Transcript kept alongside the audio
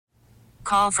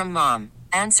call from mom.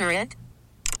 Answer it.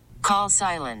 Call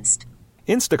silenced.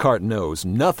 Instacart knows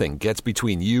nothing gets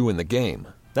between you and the game.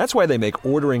 That's why they make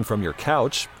ordering from your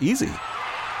couch easy.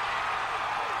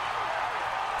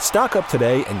 Stock up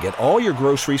today and get all your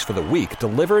groceries for the week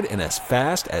delivered in as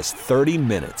fast as 30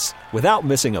 minutes without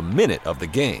missing a minute of the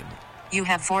game. You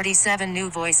have 47 new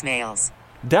voicemails.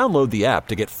 Download the app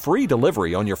to get free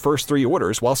delivery on your first 3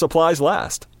 orders while supplies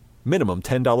last. Minimum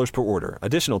 $10 per order.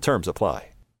 Additional terms apply.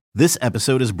 This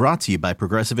episode is brought to you by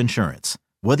Progressive Insurance.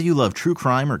 Whether you love true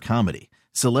crime or comedy,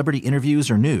 celebrity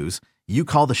interviews or news, you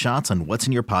call the shots on what's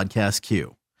in your podcast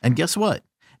queue. And guess what?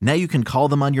 Now you can call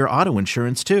them on your auto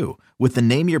insurance too with the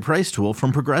Name Your Price tool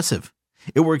from Progressive.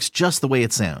 It works just the way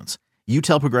it sounds. You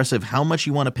tell Progressive how much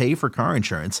you want to pay for car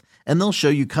insurance, and they'll show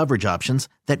you coverage options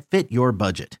that fit your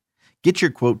budget. Get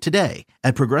your quote today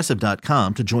at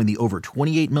Progressive.com to join the over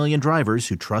 28 million drivers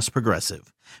who trust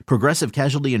Progressive. Progressive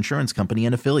Casualty Insurance Company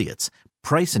and Affiliates.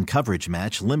 Price and coverage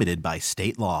match limited by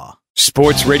state law.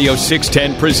 Sports Radio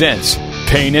 610 presents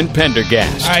Payne and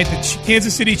Pendergast. All right, the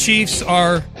Kansas City Chiefs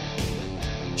are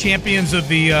champions of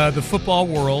the football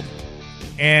world,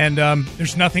 and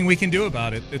there's nothing we can do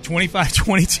about it. The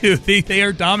 25-22, they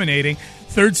are dominating.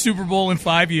 Third Super Bowl in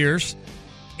 5 years.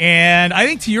 And I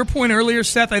think to your point earlier,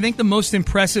 Seth, I think the most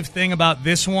impressive thing about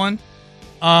this one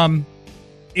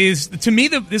is, to me,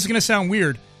 this is going to sound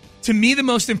weird. To me, the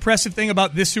most impressive thing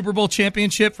about this Super Bowl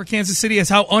championship for Kansas City is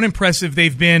how unimpressive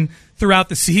they've been throughout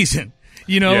the season.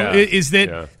 You know,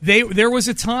 there was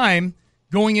a time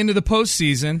going into the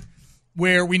postseason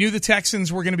where we knew the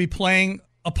Texans were going to be playing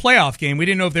a playoff game. We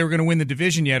didn't know if they were going to win the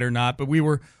division yet or not, but we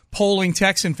were polling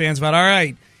Texan fans about, all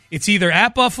right, it's either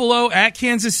at Buffalo, at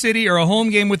Kansas City, or a home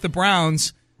game with the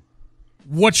Browns.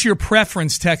 What's your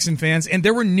preference, Texan fans? And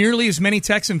there were nearly as many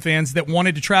Texan fans that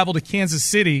wanted to travel to Kansas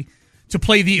City to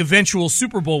play the eventual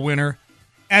Super Bowl winner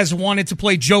as wanted to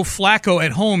play Joe Flacco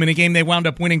at home in a game they wound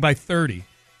up winning by 30.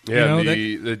 Yeah,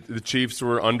 you know, the Chiefs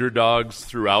were underdogs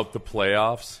throughout the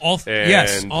playoffs. All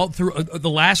through the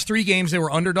last 3 games they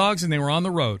were underdogs and they were on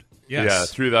the road.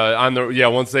 Yes. Yeah,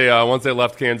 once they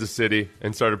left Kansas City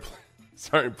and started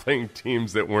playing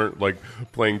teams that weren't like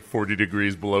playing 40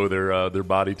 degrees below their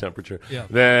body temperature. Yeah.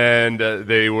 Then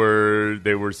they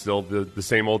were still the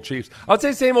same old Chiefs. I would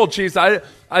say same old Chiefs. I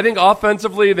think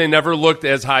offensively they never looked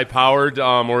as high powered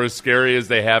or as scary as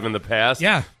they have in the past.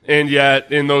 Yeah. And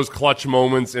yet in those clutch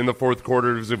moments in the fourth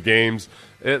quarters of games,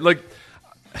 I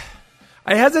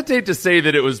hesitate to say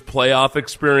that it was playoff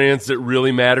experience that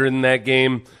really mattered in that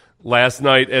game last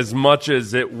night as much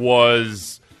as it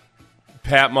was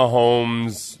Pat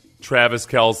Mahomes, Travis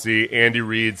Kelce, Andy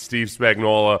Reid, Steve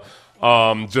Spagnuolo,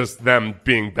 just them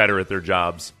being better at their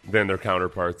jobs than their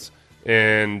counterparts.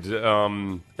 And,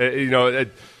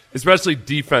 especially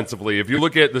defensively, if you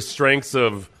look at the strengths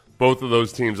of both of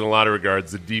those teams in a lot of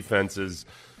regards, the defenses,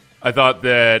 I thought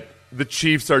that the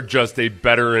Chiefs are just a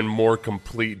better and more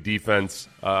complete defense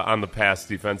on the pass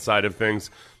defense side of things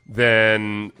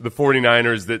than the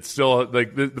 49ers that still,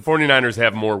 like, the 49ers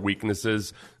have more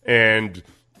weaknesses, and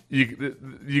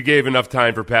you gave enough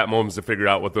time for Pat Mahomes to figure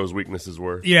out what those weaknesses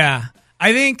were. Yeah.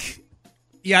 I think,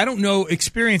 I don't know.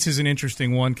 Experience is an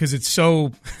interesting one because it's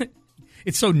so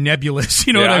it's so nebulous.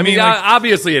 You know what I mean?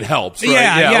 Obviously it helps,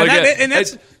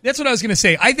 right? That's what I was going to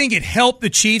say. I think it helped the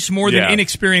Chiefs more than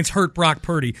inexperience hurt Brock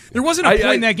Purdy. There wasn't a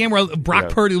point in that game where Brock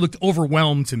Purdy looked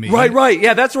overwhelmed to me. Right.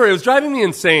 Yeah, that's where it was driving me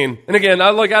insane. And again,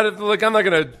 I'm not going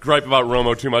to gripe about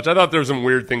Romo too much. I thought there were some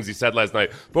weird things he said last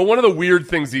night. But one of the weird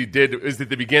things he did is at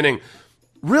the beginning,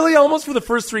 really almost for the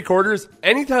first 3 quarters,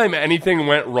 anytime anything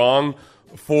went wrong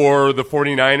for the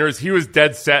 49ers, he was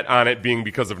dead set on it being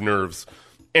because of nerves.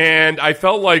 And I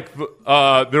felt like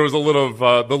there was a little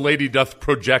of the lady doth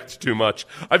project too much.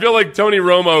 I feel like Tony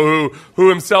Romo, who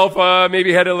himself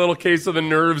maybe had a little case of the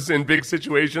nerves in big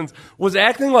situations, was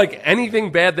acting like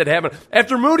anything bad that happened.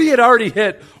 After Moody had already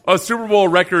hit a Super Bowl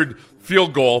record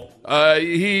field goal,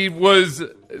 Romo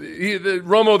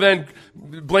then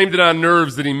blamed it on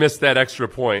nerves that he missed that extra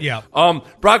point. Yeah.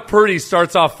 Brock Purdy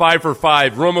starts off 5 for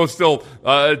 5. Romo's still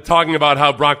talking about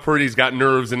how Brock Purdy's got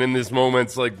nerves and in this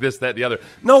moment's like this, that, the other.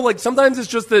 No, like sometimes it's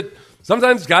just that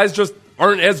sometimes guys just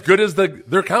aren't as good as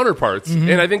their counterparts. Mm-hmm.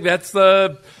 And I think that's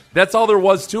all there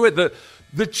was to it.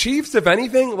 The Chiefs, if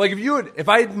anything, like if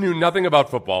I knew nothing about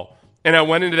football and I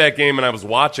went into that game and I was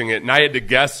watching it and I had to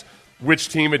guess which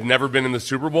team had never been in the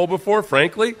Super Bowl before,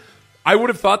 frankly, I would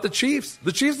have thought the Chiefs.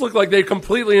 The Chiefs looked like they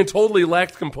completely and totally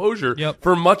lacked composure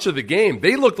for much of the game.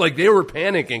 They looked like they were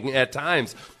panicking at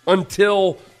times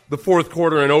until the fourth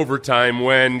quarter and overtime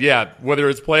when, whether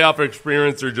it's playoff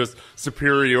experience or just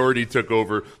superiority took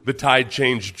over, the tide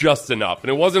changed just enough.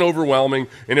 And it wasn't overwhelming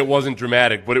and it wasn't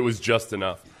dramatic, but it was just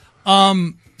enough.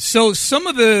 So some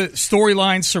of the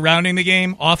storylines surrounding the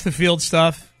game, off the field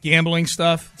stuff, gambling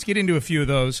stuff, let's get into a few of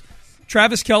those.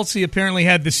 Travis Kelce apparently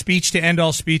had the speech to end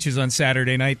all speeches on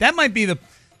Saturday night. That might be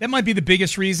the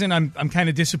biggest reason I'm kind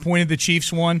of disappointed the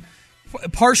Chiefs won.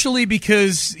 Partially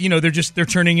because, they're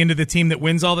turning into the team that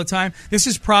wins all the time. This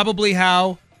is probably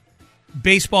how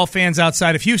baseball fans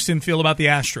outside of Houston feel about the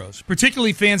Astros,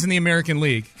 particularly fans in the American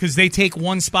League, because they take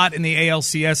one spot in the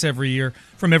ALCS every year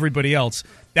from everybody else.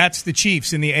 That's the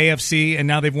Chiefs in the AFC, and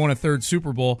now they've won a third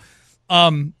Super Bowl.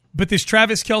 But this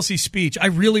Travis Kelce speech, I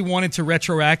really wanted to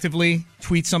retroactively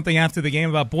tweet something after the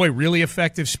game about, really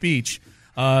effective speech.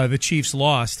 The Chiefs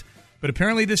lost. But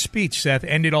apparently this speech, Seth,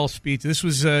 ended all speech. This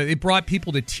was it brought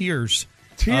people to tears.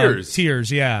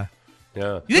 Tears, yeah.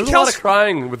 Yeah, there was a lot of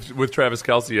crying with Travis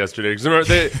Kelce yesterday. Because in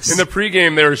the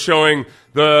pregame they were showing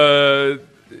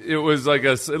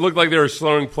it looked like they were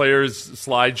showing players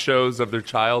slideshows of their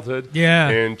childhood. Yeah,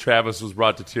 and Travis was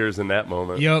brought to tears in that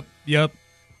moment. Yep.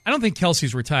 I don't think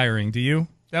Kelce's retiring. Do you?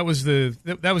 That was the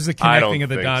connecting of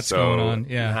the dots going on.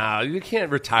 Yeah, nah, you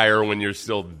can't retire when you're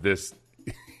still this.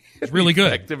 It's really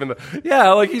good.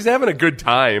 He's having a good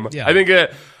time. Yeah. I think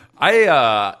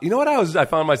you know what I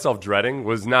found myself dreading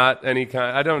was not any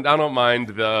kind. I don't mind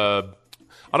the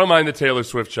Taylor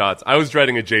Swift shots. I was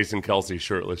dreading a Jason Kelce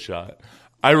shirtless shot.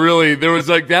 There was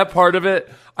that part of it.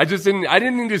 I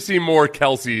didn't need to see more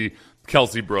Kelce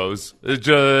bros.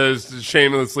 Just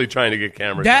shamelessly trying to get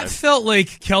camera time. That felt like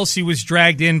Kelce was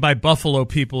dragged in by Buffalo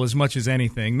people as much as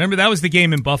anything. Remember, that was the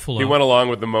game in Buffalo. He went along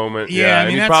with the moment. Yeah,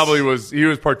 and he probably was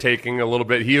partaking a little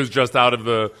bit. He was just out of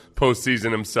the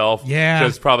postseason himself. Yeah.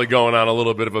 Just probably going on a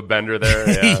little bit of a bender there.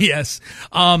 Yeah. Yes.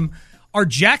 Are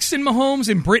Jackson Mahomes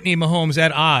and Brittany Mahomes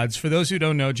at odds? For those who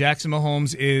don't know, Jackson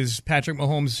Mahomes is Patrick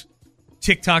Mahomes'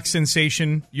 TikTok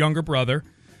sensation younger brother.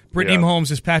 Brittany Mahomes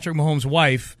is Patrick Mahomes'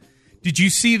 wife. Did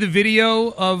you see the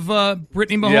video of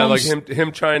Brittany Mahomes? Yeah, like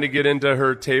him trying to get into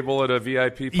her table at a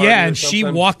VIP party. Yeah, and she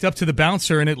walked up to the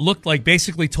bouncer, and it looked like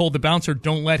basically told the bouncer,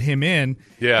 don't let him in.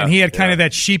 Yeah. And he had kind of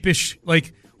that sheepish,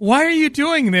 why are you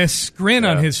doing this grin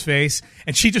on his face?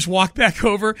 And she just walked back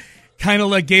over, kind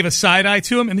of gave a side eye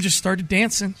to him, and then just started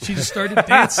dancing. She just started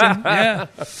dancing. Yeah.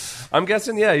 I'm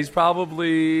guessing, he's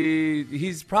probably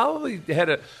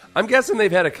I'm guessing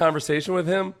they've had a conversation with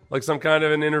him, like some kind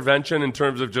of an intervention in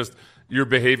terms of just your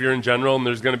behavior in general, and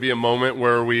there's going to be a moment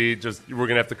where we're going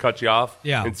to have to cut you off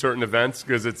in certain events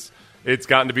because it's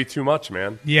gotten to be too much,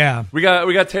 man. Yeah. We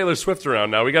got Taylor Swift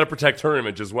around now. We got to protect her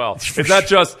image as well.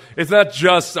 It's not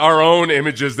just our own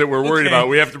images that we're worried about.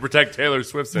 We have to protect Taylor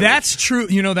Swift's image. That's true.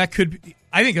 That could be,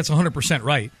 I think that's 100%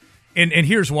 right. And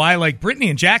here's why, Brittany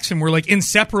and Jackson were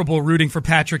inseparable rooting for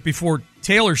Patrick before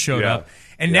Taylor showed up.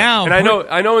 And now, and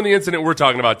I know in the incident we're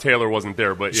talking about, Taylor wasn't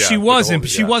there, but she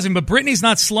wasn't. But Brittany's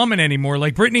not slumming anymore.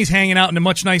 Brittany's hanging out in a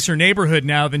much nicer neighborhood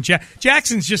now than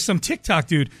Jackson's just some TikTok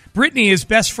dude. Brittany is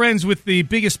best friends with the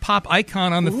biggest pop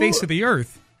icon on the face of the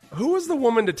earth. Who was the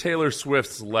woman to Taylor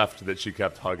Swift's left that she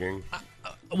kept hugging?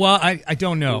 Well, I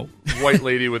don't know. White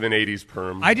lady with an 80s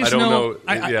perm. I don't know.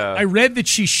 I read that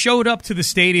she showed up to the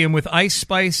stadium with Ice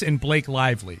Spice and Blake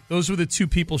Lively. Those were the two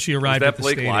people she arrived at the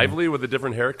stadium. Is that Blake Lively with a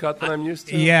different haircut than I'm used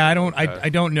to? Yeah, I don't. Okay. I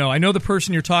don't know. I know the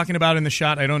person you're talking about in the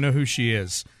shot. I don't know who she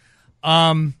is.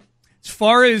 As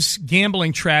far as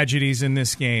gambling tragedies in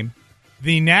this game,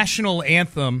 the national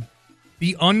anthem,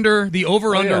 the over/under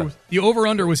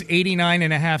was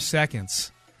 89.5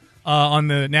 seconds. On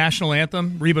the national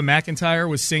anthem, Reba McEntire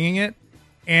was singing it.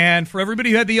 And for everybody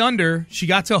who had the under, she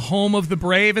got to Home of the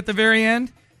Brave at the very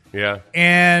end. Yeah.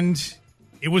 And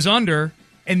it was under.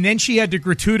 And then she had to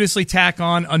gratuitously tack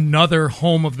on another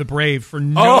Home of the Brave for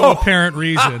no apparent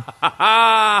reason.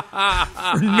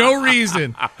 For no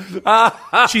reason.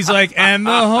 She's like, and the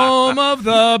Home of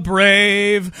the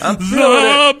Brave.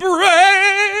 The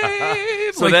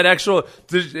Brave. So that actual,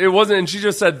 it wasn't, and she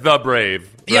just said the Brave. Right?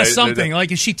 Yeah,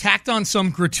 something. She tacked on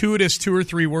some gratuitous 2 or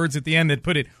 3 words at the end that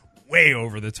put it way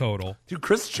over the total. Dude,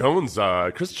 Chris Jones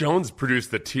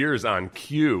produced the tears on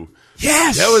cue.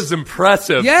 Yes. That was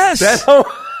impressive. Yes.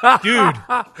 Dude.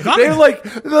 They were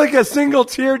like a single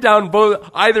tear down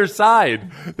either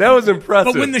side. That was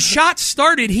impressive. But when the shot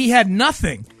started, he had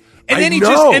nothing. And then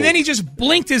he just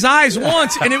blinked his eyes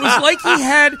once, and it was like he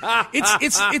had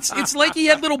it's like he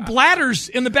had little bladders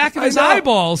in the back of his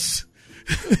eyeballs.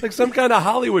 Like some kind of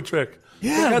Hollywood trick.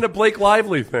 Yeah. Some kind of Blake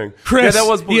Lively thing. Chris.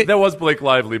 Yeah, that was Blake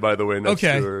Lively, by the way, next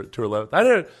to her left. I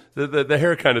don't know. The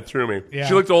hair kind of threw me. Yeah.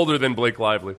 She looked older than Blake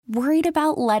Lively. Worried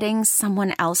about letting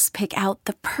someone else pick out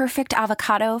the perfect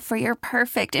avocado for your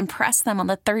perfect impress them on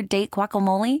the third date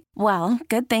guacamole? Well,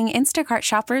 good thing Instacart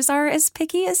shoppers are as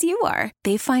picky as you are.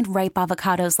 They find ripe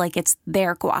avocados like it's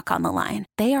their guac on the line.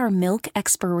 They are milk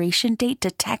expiration date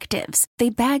detectives. They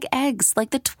bag eggs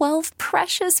like the 12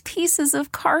 precious pieces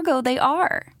of cargo they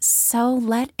are. So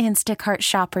let Instacart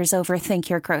shoppers overthink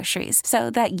your groceries so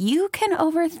that you can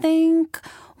overthink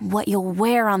what you'll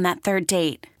wear on that third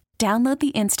date. Download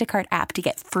the Instacart app to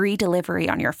get free delivery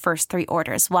on your first 3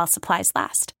 orders while supplies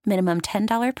last. Minimum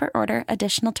 $10 per order.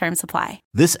 Additional terms apply.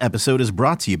 This episode is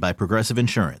brought to you by Progressive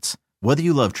Insurance. Whether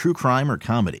you love true crime or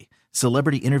comedy,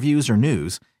 celebrity interviews or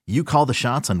news, you call the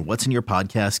shots on what's in your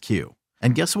podcast queue.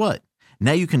 And guess what?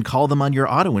 Now you can call them on your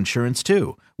auto insurance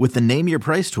too with the Name Your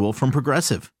Price tool from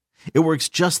Progressive. It works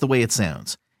just the way it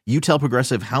sounds. You tell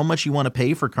Progressive how much you want to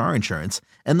pay for car insurance,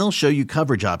 and they'll show you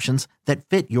coverage options that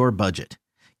fit your budget.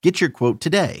 Get your quote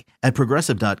today at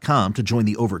Progressive.com to join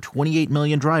the over 28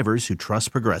 million drivers who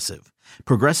trust Progressive.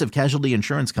 Progressive Casualty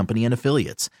Insurance Company and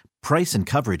Affiliates. Price and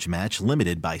coverage match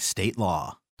limited by state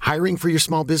law. Hiring for your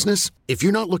small business? If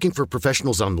you're not looking for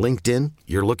professionals on LinkedIn,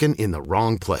 you're looking in the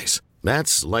wrong place.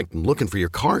 That's like looking for your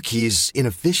car keys in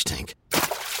a fish tank.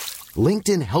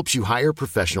 LinkedIn helps you hire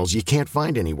professionals you can't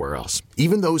find anywhere else,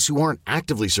 even those who aren't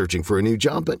actively searching for a new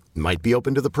job but might be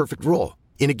open to the perfect role.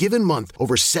 In a given month,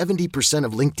 over 70%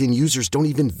 of LinkedIn users don't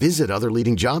even visit other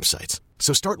leading job sites.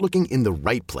 So start looking in the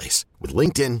right place. With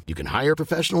LinkedIn, you can hire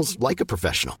professionals like a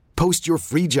professional. Post your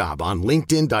free job on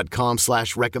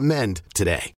linkedin.com/recommend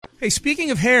today. Hey,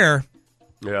 speaking of hair,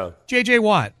 Yeah. J.J.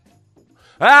 Watt.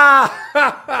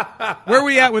 Ah! Where are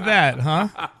we at with that, huh?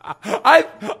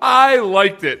 I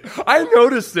liked it. I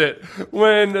noticed it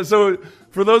so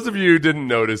for those of you who didn't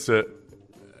notice it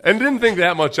and didn't think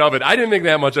that much of it, I didn't think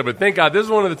that much of it. Thank God. This is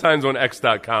one of the times when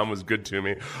X.com was good to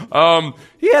me.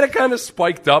 He had it kind of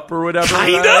spiked up or whatever.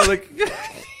 Kinda?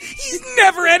 He's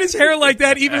never had his hair like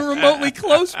that, even remotely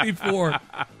close before.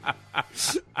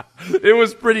 It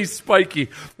was pretty spiky.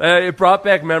 It brought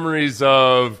back memories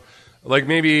of like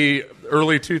maybe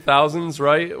early 2000s,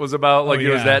 right? It was about like it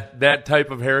was that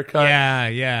type of haircut.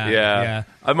 Yeah.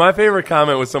 My favorite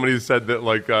comment was somebody who said that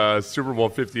like Super Bowl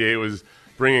 58 was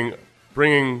bringing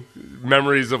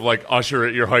memories of like Usher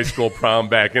at your high school prom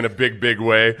back in a big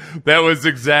way. That was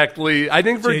exactly, I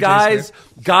think for guys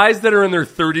that are in their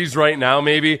 30s right now,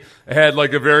 maybe had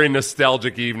like a very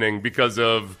nostalgic evening because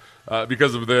of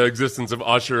the existence of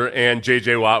Usher and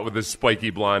J.J. Watt with his spiky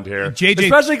blonde hair.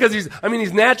 Especially because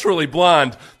he's naturally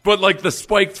blonde, but like the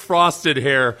spiked frosted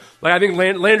hair. Like I think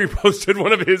Landry posted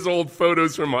one of his old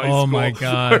photos from high school. Oh my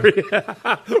God.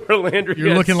 Where Landry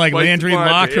You're looking like Landry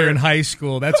Locker hair. in high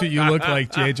school. That's what you look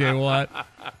like, J.J. Watt.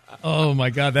 Oh my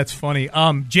God, that's funny.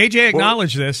 J.J.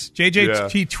 acknowledged this. J.J.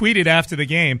 He tweeted after the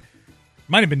game.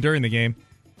 Might have been during the game.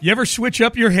 You ever switch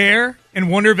up your hair and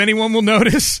wonder if anyone will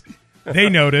notice? They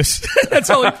notice. That's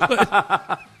all he put.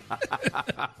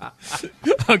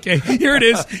 Okay, here it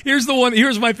is. Here's the one.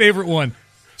 Here's my favorite one.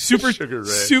 Super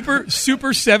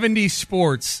 70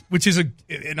 Sports, which is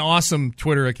an awesome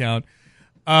Twitter account,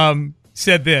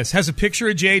 said this. Has a picture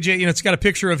of JJ. It's got a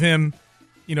picture of him,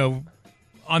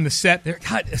 on the set there.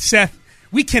 God, Seth,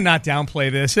 we cannot downplay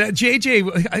this.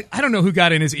 JJ, I don't know who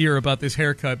got in his ear about this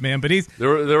haircut, man, but there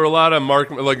were a lot of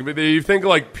Mark, like you think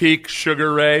like peak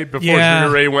Sugar Ray before Sugar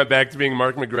Ray went back to being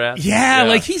Mark McGrath. Yeah,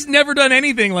 like he's never done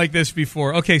anything like this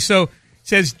before. Okay, so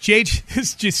says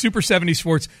Super 70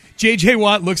 Sports, J.J.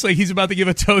 Watt looks like he's about to give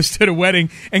a toast at a wedding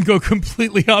and go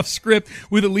completely off script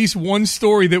with at least one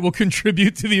story that will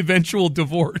contribute to the eventual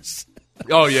divorce.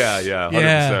 Oh, yeah, 100%.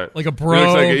 Yeah, like a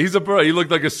bro. He's a bro. He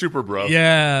looked like a super bro.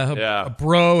 Yeah, a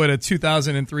bro at a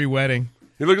 2003 wedding.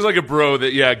 He looks like a bro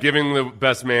that, giving the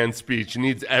best man speech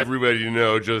needs everybody to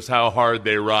know just how hard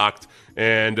they rocked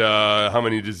and how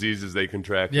many diseases they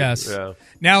contracted. Yes. Yeah.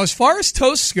 Now, as far as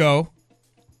toasts go,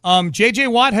 J.J.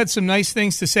 Watt had some nice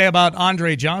things to say about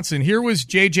Andre Johnson. Here was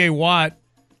J.J. Watt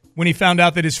when he found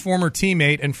out that his former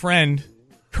teammate and friend,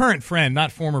 current friend,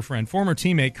 not former friend, former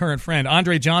teammate, current friend,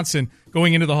 Andre Johnson,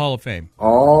 going into the Hall of Fame.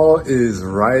 All is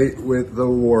right with the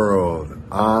world.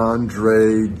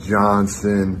 Andre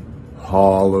Johnson,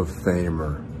 Hall of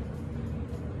Famer.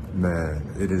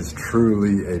 Man, it is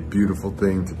truly a beautiful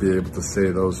thing to be able to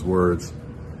say those words.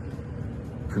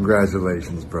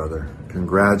 Congratulations, brother.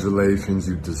 Congratulations.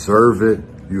 You deserve it.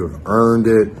 You have earned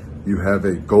it. You have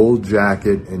a gold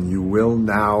jacket, and you will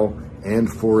now and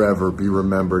forever be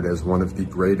remembered as one of the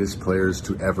greatest players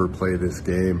to ever play this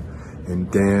game.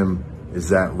 And damn, is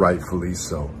that rightfully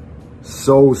so.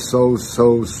 So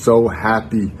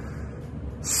happy.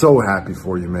 So happy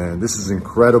for you, man. This is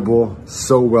incredible.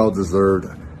 So well deserved.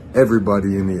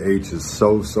 Everybody in the H is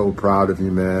so proud of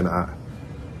you, man.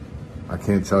 I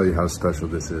can't tell you how special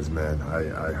this is, man.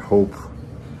 I hope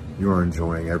you are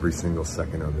enjoying every single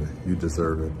second of it. You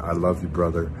deserve it. I love you,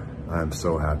 brother. I am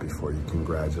so happy for you.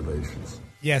 Congratulations.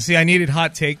 Yeah, see, I needed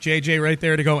hot take JJ right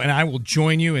there to go, and I will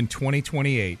join you in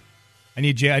 2028. I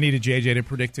needed JJ to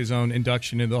predict his own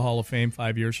induction into the Hall of Fame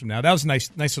 5 years from now. That was a nice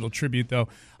little tribute, though.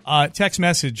 Text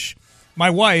message. My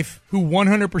wife, who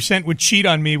 100% would cheat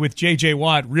on me with JJ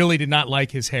Watt, really did not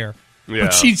like his hair. Yeah,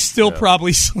 but she'd still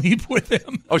probably sleep with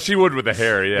him. Oh, she would with the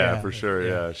hair, for sure.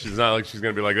 Yeah, she's not like she's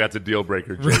going to be like, that's a deal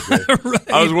breaker, JJ.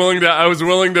 Right. I was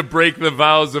willing to break the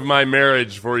vows of my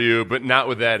marriage for you, but not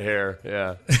with that hair.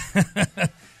 Yeah.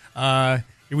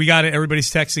 We got it.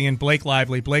 Everybody's texting in. Blake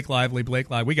Lively.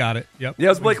 We got it. Yep. Yeah, it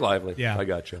was Blake Lively. Yeah, I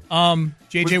got you.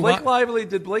 JJ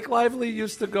Did Blake Lively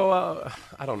used to go out?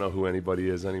 I don't know who anybody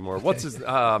is anymore. Okay. What's his?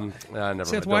 Never.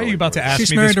 Seth, why are you about to ask me?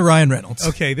 She's married to Ryan Reynolds.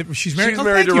 Okay, she's married to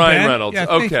Ryan Reynolds. Yeah,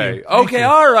 okay. All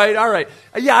right.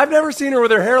 Yeah, I've never seen her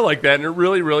with her hair like that, and it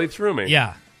really threw me.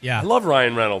 Yeah. I love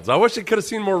Ryan Reynolds. I wish I could have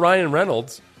seen more Ryan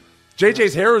Reynolds.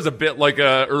 JJ's hair is a bit like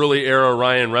a early era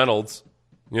Ryan Reynolds.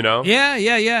 You know?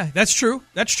 Yeah. That's true.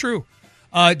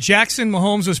 Jackson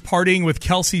Mahomes was partying with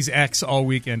Kelce's ex all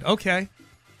weekend. Okay,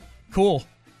 cool.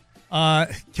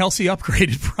 Kelce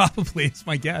upgraded probably. It's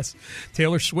my guess.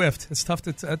 Taylor Swift. It's tough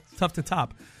to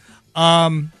top.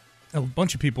 A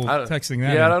bunch of people texting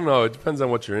that. Yeah, I don't know. It depends on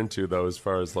what you're into, though. As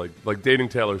far as like dating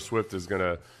Taylor Swift is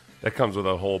gonna. That comes with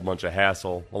a whole bunch of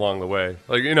hassle along the way.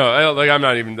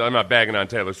 I'm not bagging on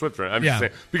Taylor Swift. I'm just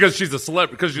saying because she's a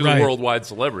celebrity, because she's a worldwide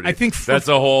celebrity. I think that's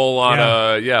a whole lot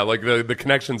of the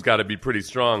connection's got to be pretty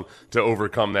strong to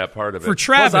overcome that part of it. For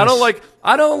Travis, plus,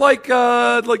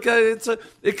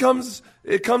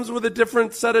 it comes with a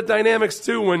different set of dynamics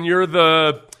too when you're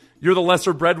the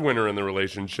lesser breadwinner in the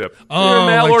relationship. Oh, you're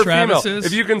male like or Travis female. is?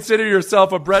 If you consider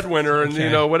yourself a breadwinner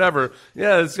and whatever,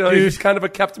 he's kind of a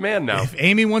kept man now. If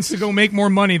Amy wants to go make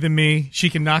more money than me, she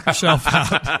can knock herself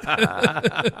out.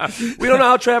 We don't know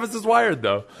how Travis is wired,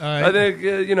 though. I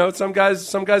think some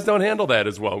guys don't handle that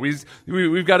as well.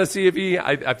 We've got to see if he.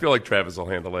 I feel like Travis will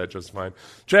handle that just fine.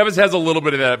 Travis has a little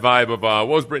bit of that vibe of what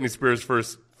was Britney Spears'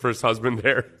 first husband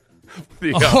there.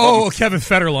 Kevin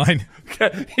Federline.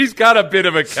 He's got a bit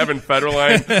of a Kevin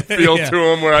Federline feel to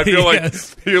him, where I feel like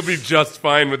he'll be just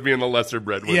fine with being the lesser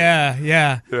breadwinner.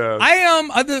 Yeah.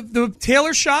 I the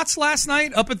Taylor shots last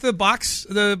night up at the box,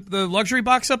 the luxury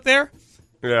box up there.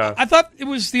 Yeah, I thought it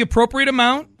was the appropriate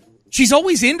amount. She's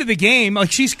always into the game.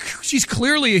 Like she's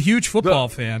clearly a huge football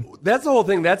fan. That's the whole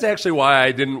thing. That's actually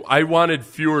why I wanted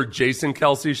fewer Jason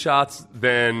Kelce shots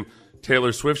than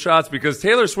Taylor Swift shots, because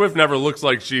Taylor Swift never looks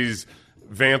like she's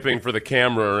vamping for the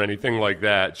camera or anything like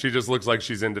that. She just looks like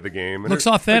she's into the game. And looks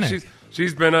authentic.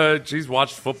 She's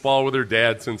watched football with her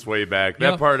dad since way back.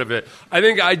 That part of it.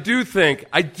 I do think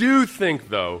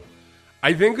though,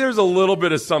 I think there's a little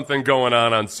bit of something going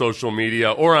on social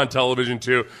media or on television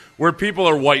too, where people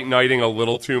are white knighting a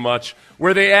little too much,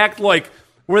 where they act like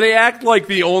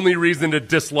the only reason to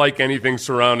dislike anything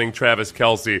surrounding Travis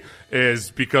Kelce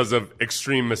is because of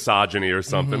extreme misogyny or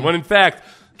something. Mm-hmm. When in fact,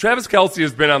 Travis Kelce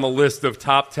has been on the list of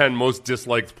top 10 most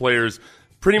disliked players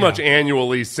pretty much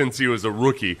annually since he was a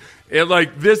rookie.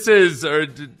 This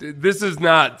is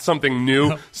not something new.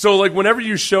 No. So whenever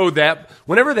you show that,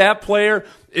 whenever that player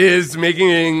is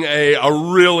making a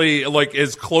really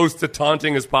as close to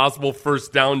taunting as possible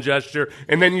first down gesture,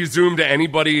 and then you zoom to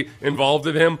anybody involved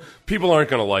with him, people aren't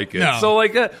going to like it. No. So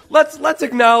let's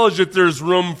acknowledge that there's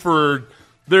room for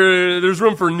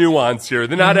nuance here.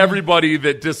 Not everybody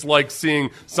that dislikes seeing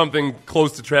something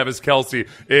close to Travis Kelce,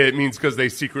 it means because they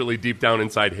secretly deep down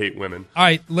inside hate women. All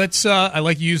right, let's. I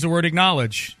like to use the word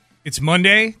acknowledge. It's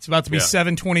Monday. It's about to be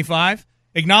 7:25.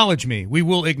 Acknowledge me. We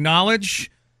will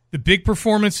acknowledge the big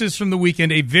performances from the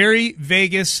weekend. A very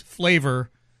Vegas flavor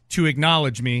to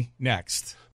acknowledge me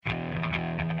next.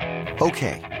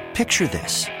 Okay, picture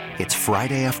this. It's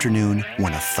Friday afternoon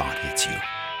when a thought hits you.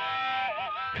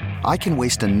 I can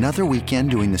waste another weekend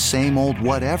doing the same old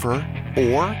whatever,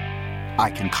 or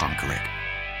I can conquer it.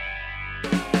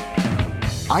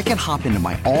 I can hop into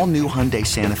my all-new Hyundai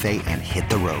Santa Fe and hit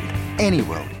the road. Any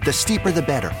road. The steeper, the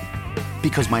better.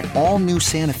 Because my all-new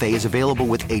Santa Fe is available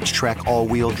with H-Track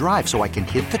all-wheel drive, so I can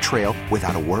hit the trail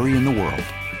without a worry in the world.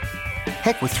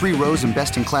 Heck, with 3 rows and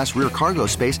best-in-class rear cargo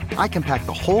space, I can pack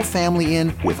the whole family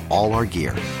in with all our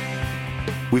gear.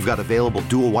 We've got available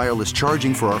dual wireless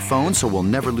charging for our phones, so we'll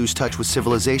never lose touch with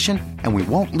civilization, and we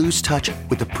won't lose touch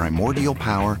with the primordial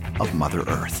power of Mother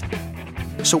Earth.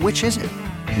 So which is it?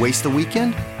 Waste the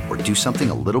weekend or do something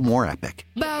a little more epic?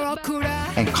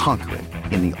 And conquer it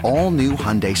in the all-new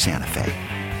Hyundai Santa Fe.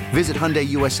 Visit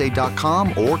HyundaiUSA.com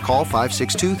or call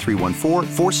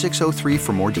 562-314-4603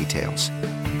 for more details.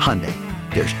 Hyundai,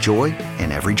 there's joy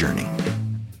in every journey.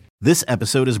 This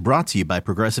episode is brought to you by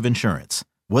Progressive Insurance.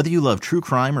 Whether you love true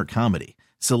crime or comedy,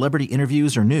 celebrity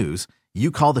interviews or news,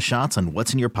 you call the shots on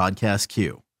what's in your podcast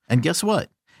queue. And guess what?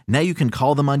 Now you can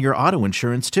call them on your auto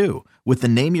insurance too with the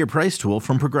Name Your Price tool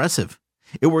from Progressive.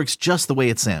 It works just the way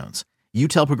it sounds. You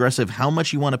tell Progressive how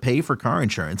much you want to pay for car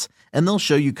insurance, and they'll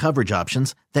show you coverage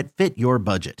options that fit your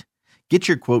budget. Get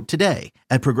your quote today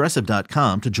at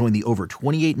Progressive.com to join the over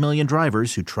 28 million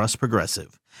drivers who trust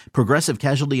Progressive. Progressive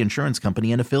Casualty Insurance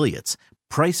Company and Affiliates.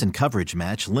 Price and coverage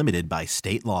match limited by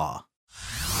state law.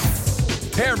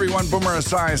 Hey everyone, Boomer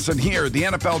Esiason here. The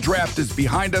NFL Draft is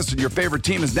behind us and your favorite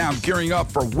team is now gearing up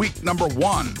for week number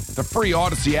 1. The free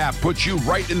Odyssey app puts you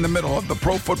right in the middle of the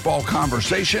pro football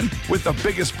conversation with the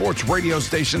biggest sports radio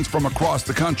stations from across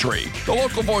the country. The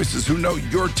local voices who know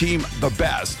your team the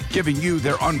best, giving you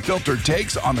their unfiltered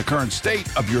takes on the current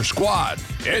state of your squad.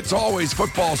 It's always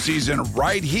football season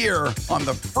right here on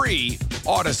the free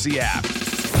Odyssey app.